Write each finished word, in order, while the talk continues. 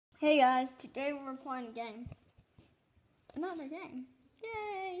Hey guys, today we're playing a game. Another game.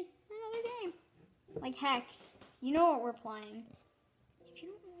 Yay! Another game. Like heck, you know what we're playing. If you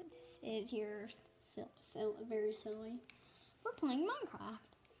don't know what this is, you're very silly. We're playing Minecraft.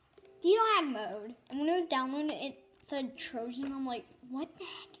 Delag mode. And when it was downloaded, it said Trojan. I'm like, what the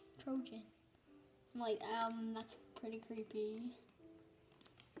heck is Trojan? I'm like, that's pretty creepy.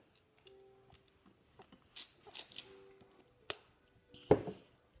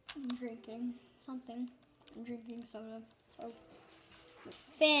 I'm drinking something. I'm drinking soda. So,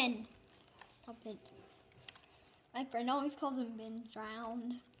 Finn. Stop it. My friend always calls him Ben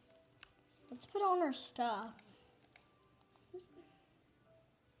Drowned. Let's put on our stuff.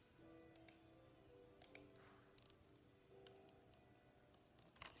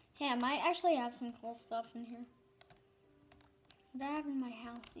 Hey, I might actually have some cool stuff in here. What do I have in my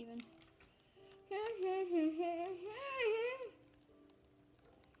house even?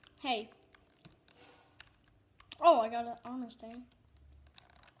 Hey. Oh, I got an armor stand.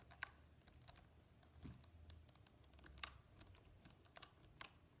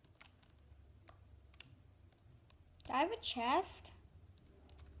 Do I have a chest?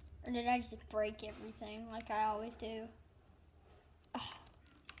 Or did I just break everything like I always do? Ugh.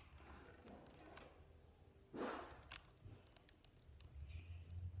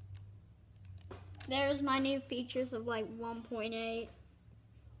 There's my new features of like 1.8.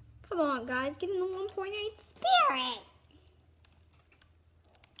 Come on, guys, get in the 1.8 spirit.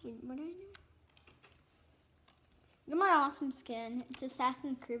 Wait, what did I do? Look at my awesome skin. It's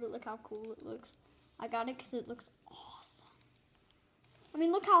Assassin's Creed, but look how cool it looks. I got it because it looks awesome. I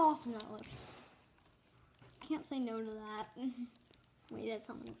mean, look how awesome that looks. Can't say no to that. Wait, that's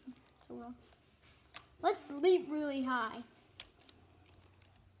something so wrong. Let's leap really high.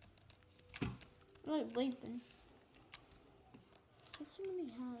 I'm not leaping. Let's see what he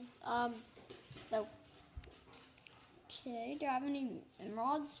has. So. Okay, do I have any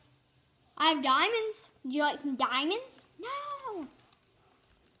emeralds? I have diamonds. Would you like some diamonds? No.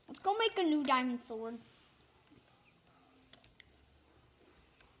 Let's go make a new diamond sword.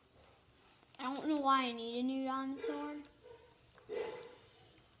 I don't know why I need a new diamond sword.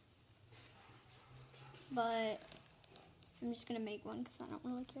 But I'm just going to make one because I don't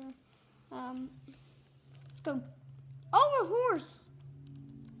really care. Let's go. Oh, a horse.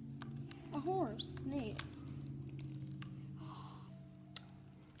 A horse. Neat.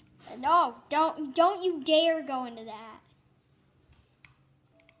 No, don't you dare go into that.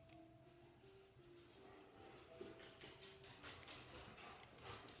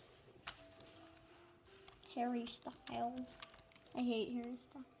 Harry Styles. I hate Harry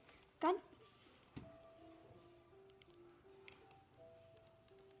Styles. God.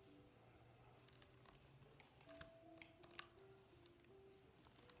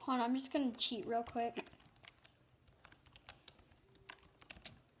 Hold on, I'm just gonna cheat real quick.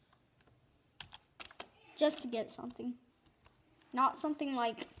 Just to get something. Not something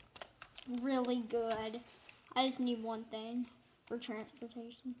like really good. I just need one thing for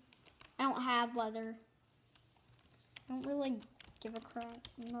transportation. I don't have leather. I don't really give a crap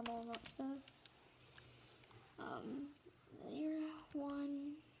about all that stuff. 0.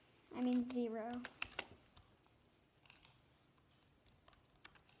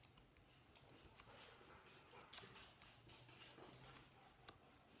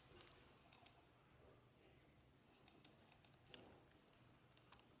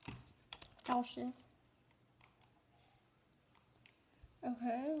 I'll shift.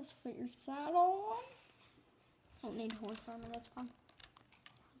 Okay, let's put your saddle on. Don't need horse armor, that's fine.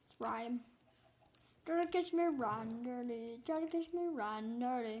 Let's ride him. Dirty catch me riding dirty, try to catch me riding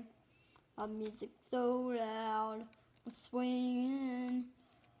dirty. Our music so loud, we're swinging.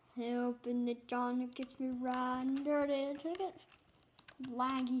 Helping the John that gets me riding dirty. Try to get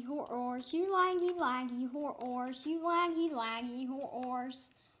laggy horse, you laggy horse, you laggy horse.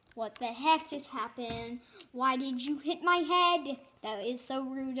 What the heck just happened? Why did you hit my head? That is so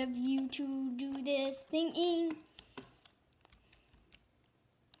rude of you to do this thing.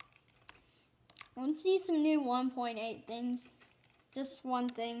 I want to see some new 1.8 things. Just one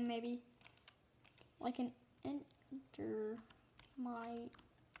thing, maybe. Like an enter my...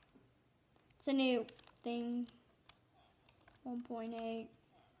 It's a new thing. 1.8.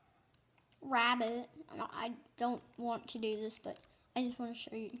 Rabbit. I don't want to do this, but I just want to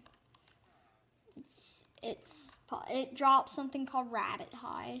show you. It drops something called rabbit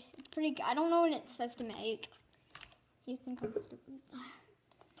hide. It's pretty good. I don't know what it's supposed to make. You think I'm stupid?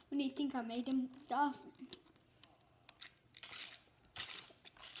 What do you think I made them stuff?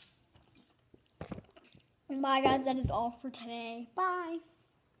 Bye guys, that is all for today. Bye.